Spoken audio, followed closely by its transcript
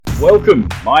Welcome,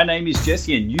 my name is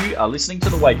Jesse and you are listening to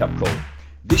The Wake Up Call.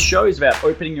 This show is about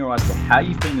opening your eyes to how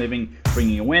you've been living,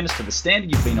 bringing awareness to the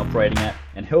standard you've been operating at,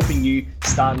 and helping you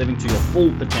start living to your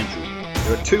full potential.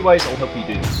 There are two ways I'll help you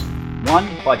do this. One,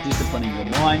 by disciplining your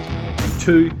mind, and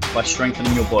two, by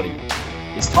strengthening your body.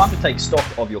 It's time to take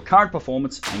stock of your current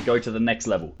performance and go to the next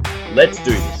level. Let's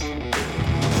do this.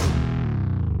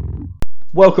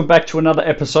 Welcome back to another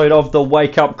episode of The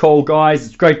Wake Up Call, guys.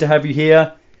 It's great to have you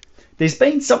here. There's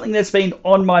been something that's been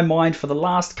on my mind for the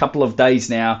last couple of days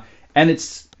now, and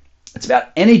it's about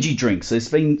energy drinks. There's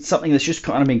been something that's just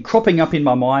kind of been cropping up in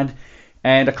my mind,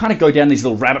 and I kind of go down these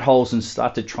little rabbit holes and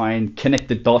start to try and connect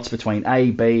the dots between A,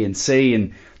 B, and C,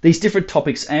 and these different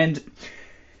topics. And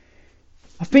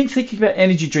I've been thinking about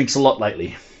energy drinks a lot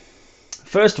lately.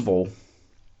 First of all,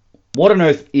 what on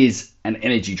earth is an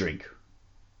energy drink?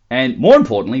 And more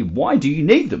importantly, why do you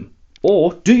need them?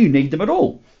 Or do you need them at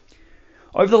all?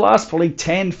 Over the last probably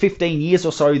 10, 15 years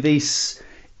or so, this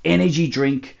energy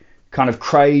drink kind of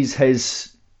craze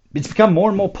it's become more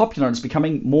and more popular, and it's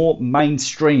becoming more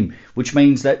mainstream, which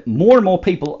means that more and more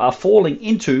people are falling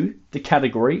into the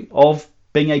category of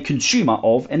being a consumer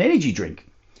of an energy drink.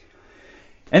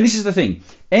 And this is the thing,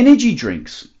 energy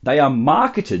drinks, they are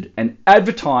marketed and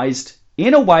advertised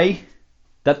in a way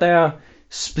that they are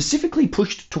specifically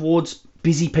pushed towards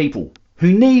busy people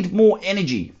who need more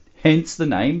energy, hence the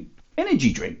name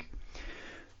energy drink.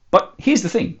 But here's the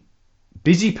thing,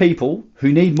 busy people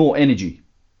who need more energy,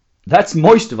 that's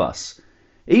most of us.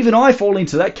 Even I fall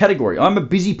into that category. I'm a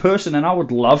busy person and I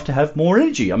would love to have more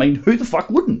energy. I mean, who the fuck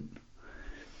wouldn't?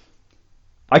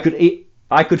 I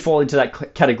could fall into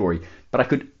that category, but I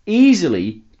could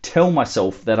easily tell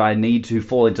myself that I need to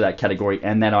fall into that category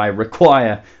and that I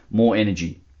require more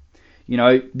energy. You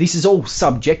know, this is all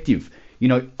subjective. You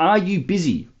know, are you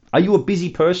busy? Are you a busy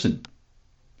person?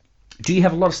 Do you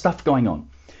have a lot of stuff going on?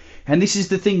 And this is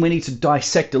the thing we need to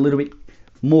dissect a little bit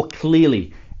more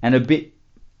clearly and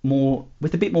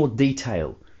with a bit more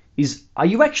detail. Are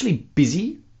you actually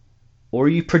busy or are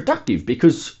you productive?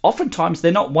 Because oftentimes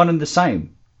they're not one and the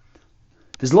same.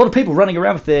 There's a lot of people running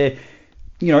around with their,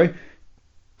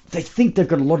 they think they've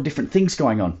got a lot of different things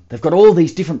going on. They've got all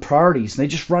these different priorities and they're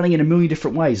just running in a million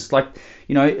different ways. Like,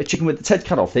 a chicken with its head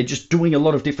cut off. They're just doing a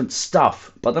lot of different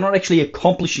stuff, but they're not actually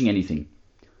accomplishing anything.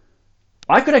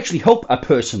 I could actually help a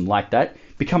person like that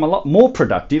become a lot more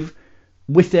productive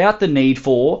without the need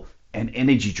for an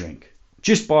energy drink.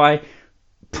 Just by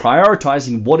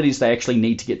prioritizing what it is they actually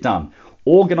need to get done.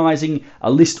 Organizing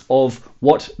a list of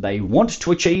what they want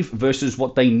to achieve versus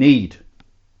what they need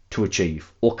to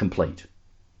achieve or complete.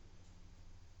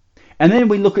 And then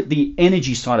we look at the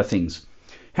energy side of things.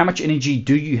 How much energy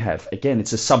do you have? Again,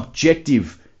 it's a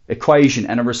subjective equation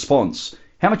and a response.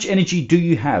 How much energy do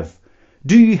you have?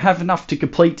 Do you have enough to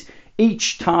complete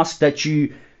each task that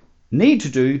you need to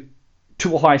do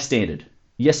to a high standard?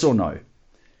 Yes or no?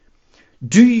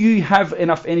 Do you have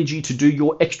enough energy to do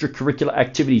your extracurricular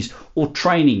activities or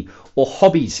training or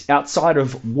hobbies outside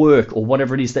of work or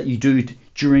whatever it is that you do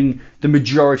during the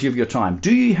majority of your time?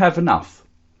 Do you have enough?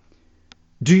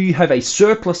 Do you have a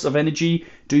surplus of energy?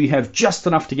 Do you have just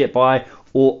enough to get by,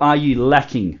 or are you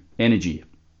lacking energy?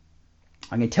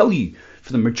 I can tell you,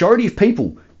 for the majority of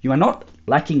people, you are not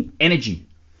lacking energy.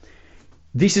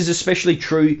 This is especially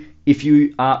true if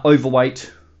you are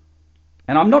overweight.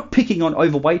 And I'm not picking on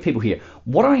overweight people here.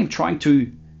 What I am trying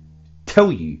to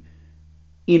tell you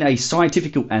in a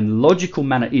scientific and logical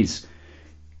manner is,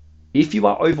 if you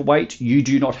are overweight, you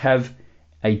do not have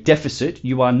a deficit.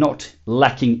 You are not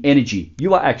lacking energy.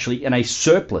 You are actually in a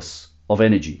surplus of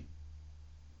energy.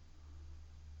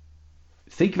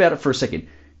 Think about it for a second.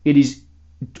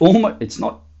 It's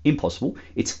not impossible.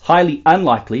 It's highly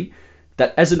unlikely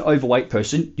that as an overweight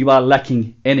person, you are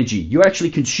lacking energy. You're actually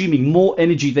consuming more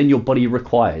energy than your body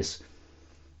requires.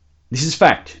 This is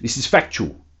fact. This is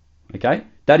factual. Okay?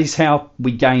 That is how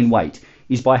we gain weight,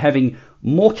 is by having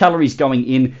more calories going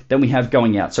in than we have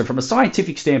going out. So from a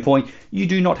scientific standpoint, you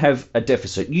do not have a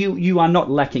deficit. You are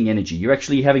not lacking energy. You're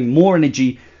actually having more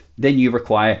energy than you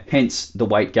require, hence the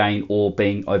weight gain or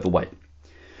being overweight.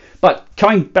 But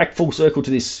coming back full circle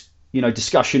to this,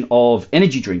 discussion of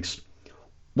energy drinks.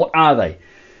 What are they?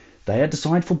 They are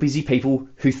designed for busy people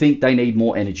who think they need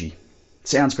more energy.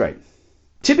 Sounds great.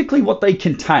 Typically what they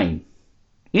contain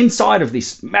inside of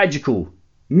this magical,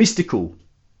 mystical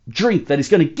drink that is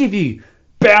going to give you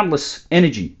boundless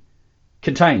energy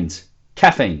contains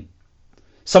caffeine,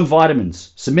 some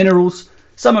vitamins, some minerals,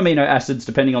 some amino acids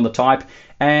depending on the type,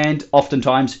 and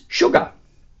oftentimes sugar.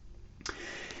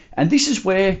 And this is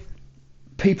where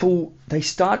people, they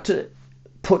start to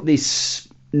put this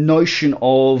notion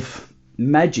of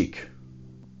magic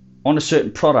on a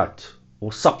certain product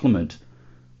or supplement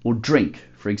or drink,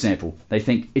 for example. They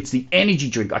think it's the energy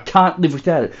drink. I can't live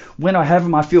without it. When I have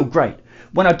them, I feel great.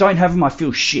 When I don't have them, I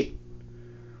feel shit.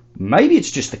 Maybe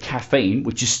it's just the caffeine,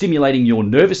 which is stimulating your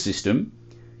nervous system,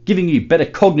 giving you better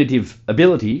cognitive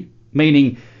ability,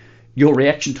 meaning your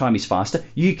reaction time is faster,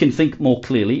 you can think more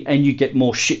clearly, and you get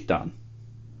more shit done.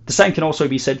 The same can also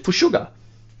be said for sugar.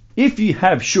 If you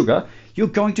have sugar, you're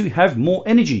going to have more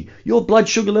energy. Your blood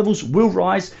sugar levels will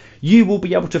rise. You will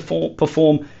be able to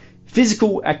perform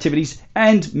physical activities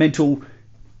and mental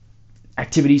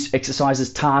activities,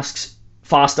 exercises, tasks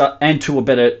faster and to a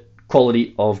better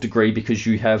quality of degree because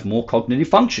you have more cognitive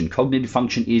function. Cognitive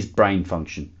function is brain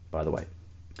function, by the way.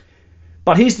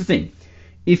 But here's the thing.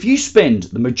 If you spend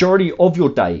the majority of your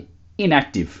day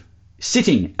inactive,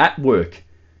 sitting at work,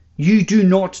 you do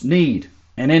not need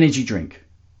an energy drink.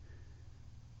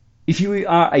 If you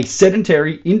are a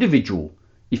sedentary individual,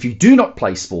 if you do not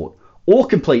play sport or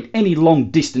complete any long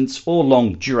distance or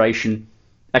long duration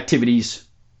activities,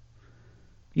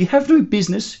 you have no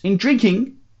business in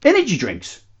drinking energy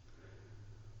drinks.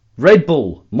 Red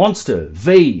Bull, Monster,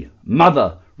 V,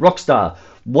 Mother, Rockstar,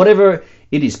 whatever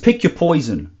it is, pick your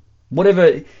poison.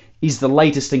 Whatever is the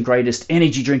latest and greatest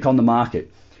energy drink on the market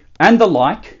and the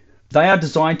like, they are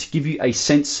designed to give you a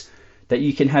sense that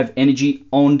you can have energy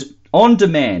on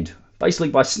demand. Basically,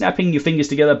 by snapping your fingers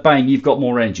together, bang, you've got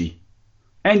more energy.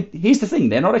 And here's the thing,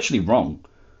 they're not actually wrong.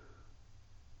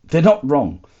 They're not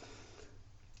wrong.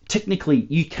 Technically,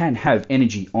 you can have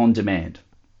energy on demand.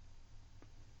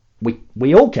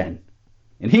 We all can.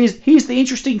 And here's the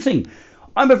interesting thing.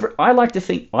 I like to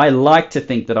think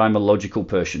that I'm a logical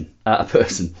person.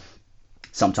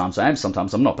 Sometimes I am,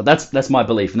 sometimes I'm not. But that's my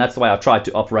belief, and that's the way I try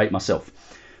to operate myself.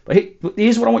 But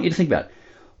here's what I want you to think about.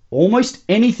 Almost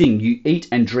anything you eat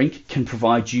and drink can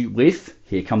provide you with,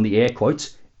 here come the air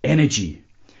quotes, energy.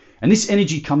 And this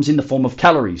energy comes in the form of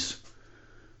calories,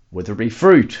 whether it be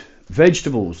fruit,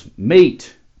 vegetables,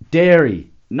 meat,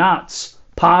 dairy, nuts,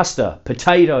 pasta,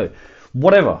 potato,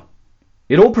 whatever.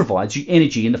 It all provides you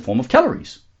energy in the form of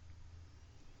calories.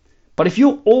 But if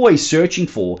you're always searching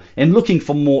for and looking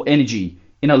for more energy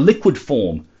in a liquid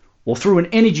form or through an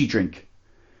energy drink,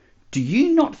 do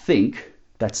you not think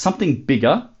that something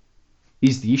bigger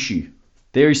is the issue?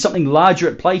 There is something larger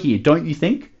at play here, don't you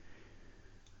think?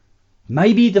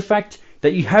 Maybe the fact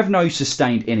that you have no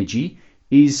sustained energy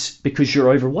is because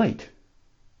you're overweight.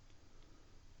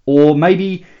 Or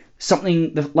maybe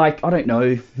something like, I don't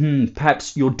know,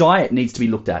 perhaps your diet needs to be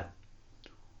looked at.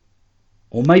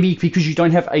 Or maybe because you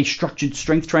don't have a structured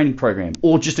strength training program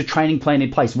or just a training plan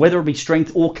in place, whether it be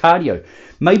strength or cardio.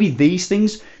 Maybe these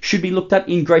things should be looked at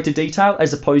in greater detail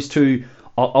as opposed to,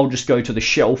 I'll just go to the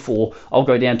shelf or I'll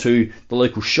go down to the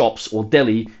local shops or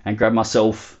deli and grab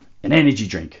myself an energy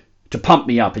drink to pump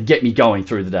me up and get me going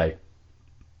through the day.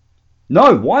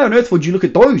 No, why on earth would you look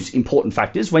at those important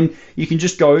factors when you can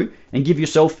just go and give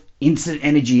yourself instant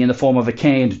energy in the form of a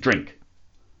canned drink?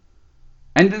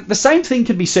 And the same thing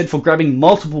can be said for grabbing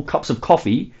multiple cups of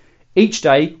coffee each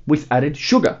day with added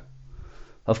sugar.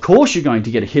 Of course you're going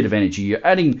to get a hit of energy. You're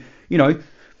adding,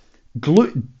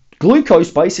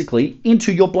 glucose basically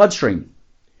into your bloodstream.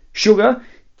 Sugar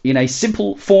in a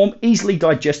simple form, easily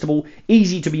digestible,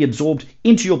 easy to be absorbed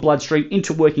into your bloodstream,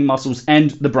 into working muscles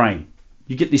and the brain.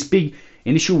 You get this big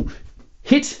initial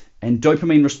hit and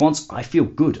dopamine response. I feel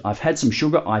good. I've had some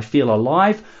sugar. I feel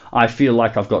alive. I feel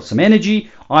like I've got some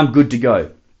energy. I'm good to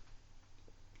go.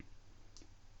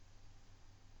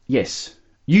 Yes,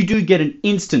 you do get an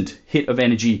instant hit of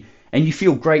energy and you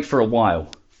feel great for a while.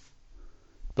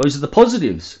 Those are the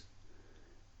positives.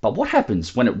 But what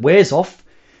happens when it wears off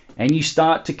and you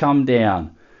start to come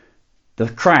down? The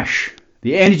crash,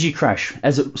 the energy crash,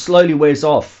 as it slowly wears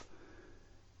off.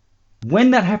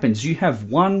 When that happens, you have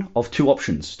one of two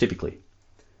options, typically.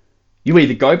 You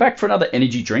either go back for another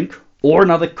energy drink or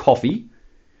another coffee.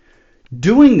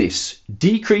 Doing this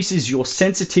decreases your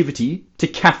sensitivity to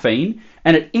caffeine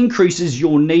and it increases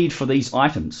your need for these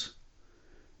items.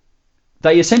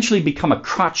 They essentially become a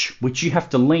crutch which you have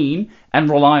to lean and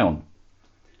rely on.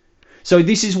 So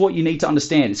this is what you need to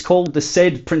understand. It's called the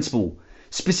SAID principle,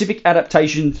 specific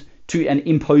adaptations to an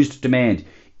imposed demand.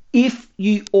 If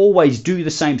you always do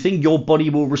the same thing, your body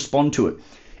will respond to it.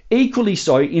 Equally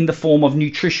so in the form of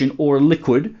nutrition or a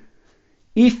liquid.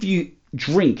 If you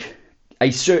drink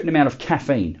a certain amount of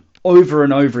caffeine over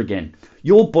and over again,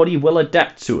 your body will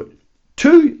adapt to it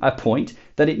to a point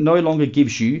that it no longer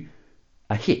gives you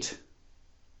a hit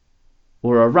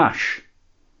or a rush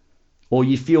or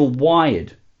you feel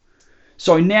wired.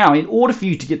 So now, in order for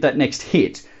you to get that next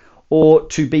hit or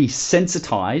to be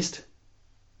sensitized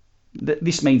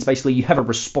This means basically you have a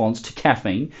response to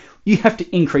caffeine. You have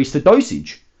to increase the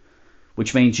dosage,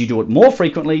 which means you do it more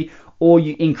frequently or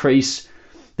you increase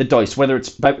the dose, whether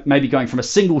it's maybe going from a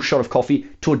single shot of coffee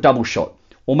to a double shot,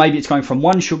 or maybe it's going from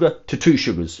 1 sugar to 2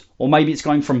 sugars, or maybe it's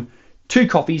going from 2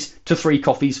 coffees to 3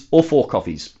 coffees or 4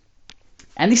 coffees.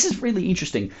 And this is really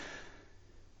interesting.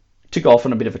 To go off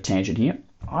on a bit of a tangent here,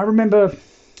 I remember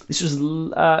this was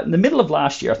in the middle of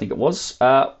last year, I think it was.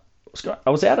 I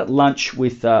was out at lunch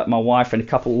with my wife and a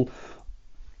couple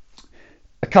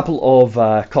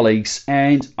of colleagues,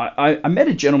 and I met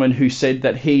a gentleman who said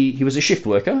that he was a shift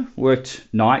worker, worked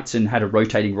nights and had a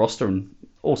rotating roster and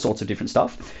all sorts of different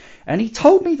stuff. And he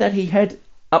told me that he had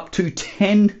up to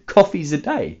 10 coffees a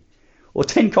day, or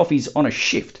 10 coffees on a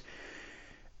shift.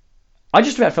 I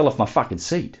just about fell off my fucking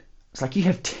seat. It's like, you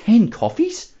have 10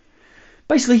 coffees?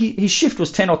 Basically, his shift was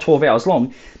 10 or 12 hours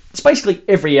long. It's basically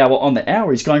every hour on the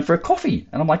hour he's going for a coffee.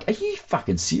 And I'm like, are you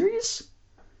fucking serious?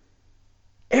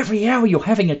 Every hour you're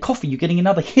having a coffee, you're getting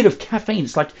another hit of caffeine.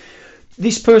 It's like,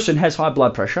 this person has high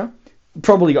blood pressure,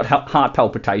 probably got heart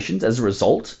palpitations as a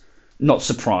result. Not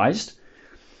surprised.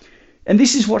 And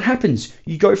this is what happens.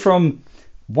 You go from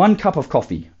 1 cup of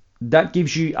coffee. That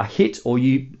gives you a hit, or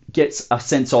you get a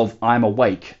sense of, I'm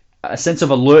awake. A sense of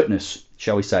alertness,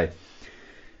 shall we say.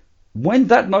 When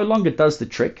that no longer does the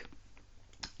trick,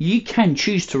 you can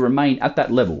choose to remain at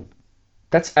that level.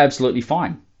 That's absolutely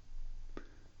fine.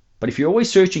 But if you're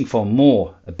always searching for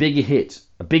more, a bigger hit,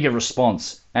 a bigger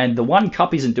response, and the 1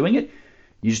 cup isn't doing it,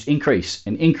 you just increase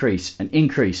and increase and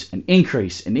increase and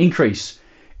increase and increase.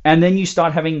 And then you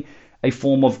start having a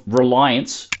form of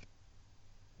reliance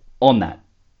on that.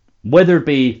 Whether it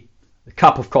be a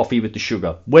cup of coffee with the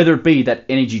sugar, whether it be that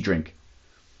energy drink.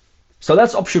 So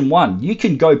that's option 1. You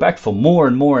can go back for more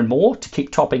and more and more to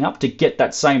keep topping up to get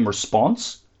that same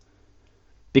response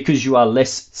because you are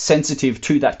less sensitive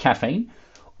to that caffeine.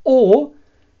 Or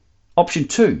option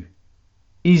 2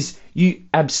 is you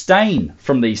abstain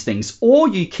from these things, or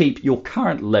you keep your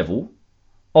current level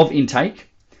of intake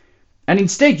and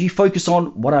instead you focus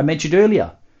on what I mentioned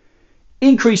earlier,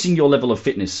 increasing your level of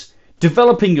fitness,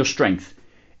 developing your strength,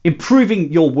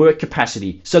 improving your work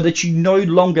capacity so that you no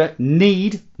longer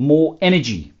need more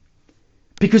energy.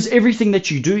 Because everything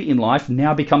that you do in life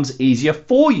now becomes easier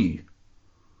for you.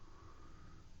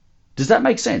 Does that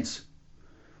make sense?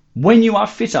 When you are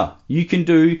fitter, you can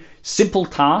do simple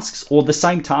tasks or the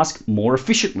same task more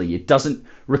efficiently. It doesn't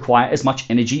require as much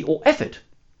energy or effort.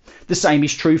 The same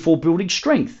is true for building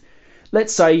strength.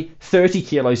 Let's say 30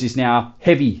 kilos is now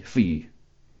heavy for you.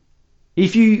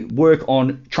 If you work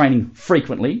on training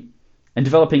frequently and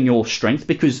developing your strength,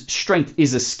 because strength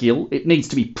is a skill, it needs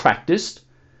to be practiced.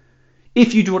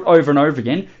 If you do it over and over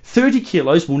again, 30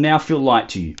 kilos will now feel light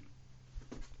to you.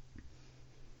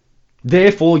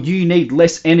 Therefore, you need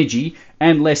less energy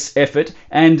and less effort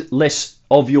and less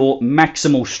of your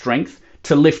maximal strength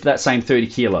to lift that same 30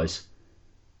 kilos.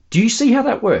 Do you see how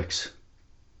that works?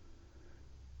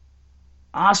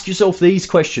 Ask yourself these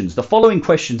questions, the following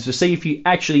questions, to see if you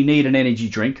actually need an energy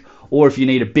drink, or if you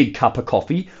need a big cup of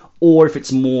coffee, or if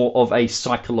it's more of a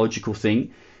psychological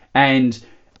thing and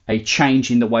a change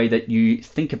in the way that you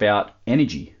think about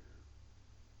energy.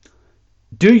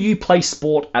 Do you play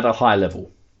sport at a high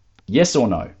level? Yes or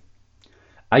no?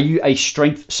 Are you a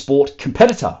strength sport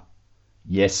competitor?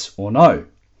 Yes or no?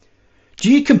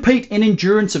 Do you compete in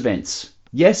endurance events?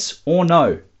 Yes or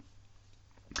no?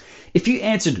 If you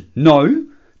answered no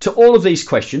to all of these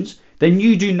questions, then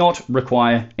you do not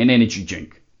require an energy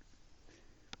drink.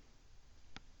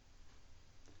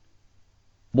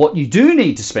 What you do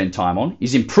need to spend time on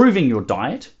is improving your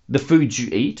diet, the foods you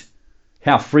eat,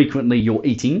 how frequently you're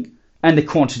eating, and the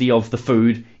quantity of the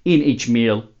food in each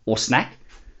meal or snack.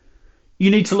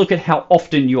 You need to look at how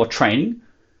often you are training,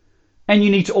 and you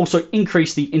need to also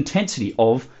increase the intensity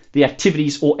of the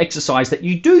activities or exercise that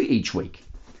you do each week.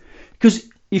 Because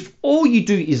if all you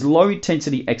do is low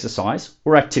intensity exercise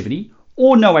or activity,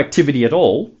 or no activity at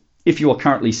all, if you are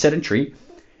currently sedentary,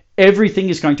 everything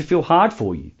is going to feel hard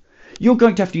for you. You're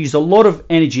going to have to use a lot of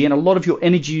energy and a lot of your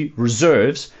energy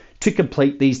reserves to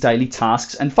complete these daily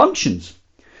tasks and functions.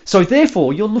 So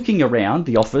therefore, you're looking around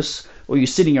the office, or you're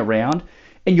sitting around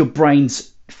and your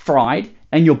brain's fried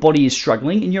and your body is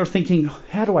struggling and you're thinking,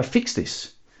 how do I fix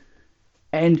this?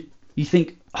 And you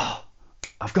think, oh,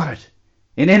 I've got it.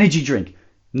 An energy drink.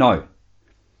 No.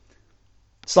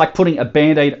 It's like putting a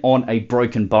band-aid on a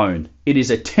broken bone. It is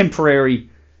a temporary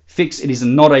fix. It is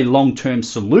not a long-term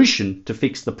solution to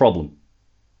fix the problem.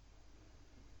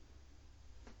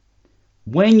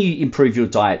 When you improve your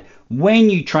diet, when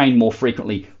you train more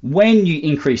frequently, when you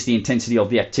increase the intensity of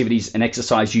the activities and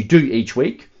exercise you do each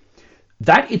week,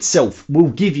 that itself will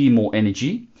give you more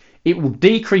energy. It will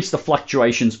decrease the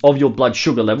fluctuations of your blood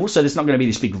sugar level, so there's not going to be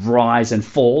this big rise and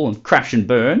fall and crash and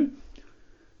burn.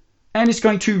 And it's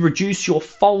going to reduce your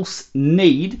false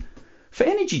need for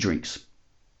energy drinks.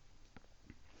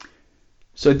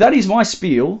 So that is my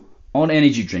spiel on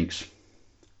energy drinks.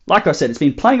 Like I said, it's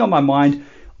been playing on my mind.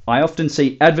 I often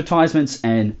see advertisements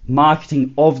and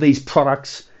marketing of these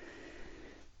products,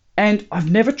 and I've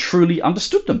never truly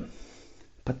understood them.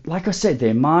 But like I said,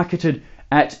 they're marketed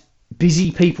at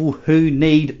busy people who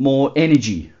need more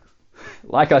energy.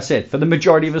 Like I said, for the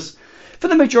majority of us, for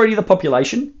the majority of the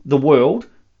population, the world,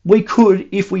 we could,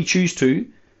 if we choose to,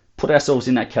 put ourselves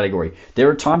in that category. There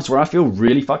are times where I feel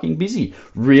really fucking busy,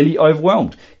 really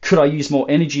overwhelmed. Could I use more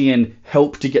energy and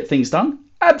help to get things done?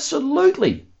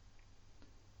 Absolutely.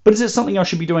 But is it something I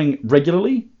should be doing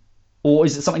regularly? Or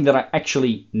is it something that I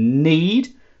actually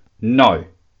need? No.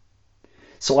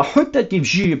 So I hope that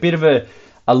gives you a bit of a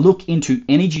look into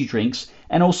energy drinks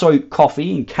and also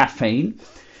coffee and caffeine,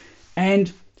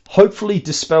 and hopefully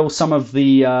dispel some of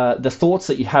the thoughts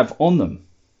that you have on them.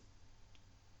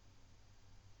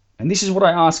 And this is what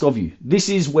I ask of you. This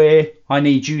is where I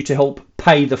need you to help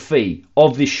pay the fee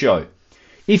of this show.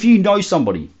 If you know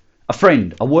somebody, a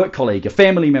friend, a work colleague, a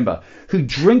family member who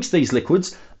drinks these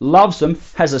liquids, loves them,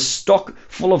 has a stock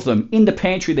full of them in the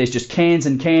pantry, there's just cans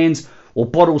and cans or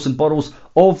bottles and bottles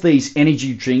of these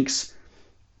energy drinks,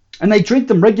 and they drink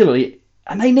them regularly,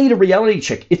 and they need a reality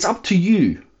check. It's up to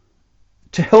you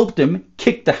to help them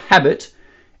kick the habit,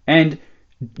 and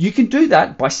you can do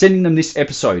that by sending them this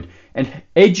episode and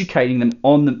educating them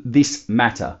on this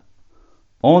matter,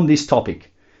 on this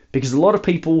topic. Because a lot of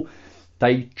people,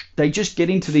 they just get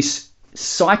into this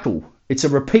cycle. It's a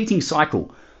repeating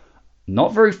cycle.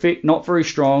 Not very fit, not very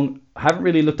strong, haven't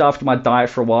really looked after my diet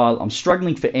for a while, I'm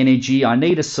struggling for energy, I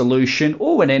need a solution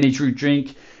or an energy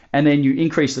drink, and then you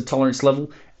increase the tolerance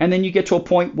level, and then you get to a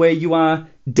point where you are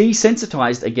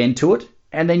desensitized again to it,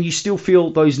 and then you still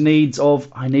feel those needs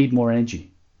of, I need more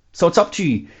energy. So it's up to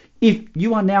you. If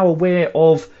you are now aware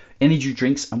of energy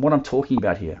drinks and what I'm talking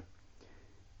about here,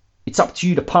 it's up to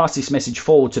you to pass this message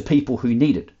forward to people who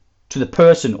need it, to the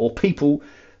person or people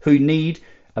who need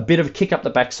a bit of a kick up the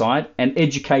backside and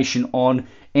education on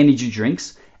energy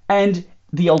drinks and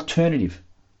the alternative,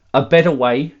 a better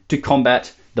way to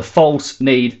combat the false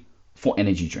need for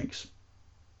energy drinks.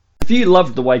 If you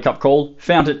loved the Wake Up Call,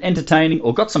 found it entertaining,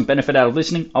 or got some benefit out of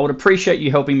listening, I would appreciate you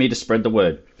helping me to spread the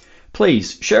word.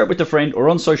 Please share it with a friend or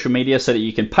on social media so that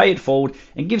you can pay it forward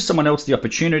and give someone else the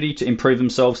opportunity to improve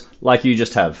themselves like you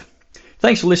just have.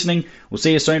 Thanks for listening. We'll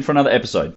see you soon for another episode.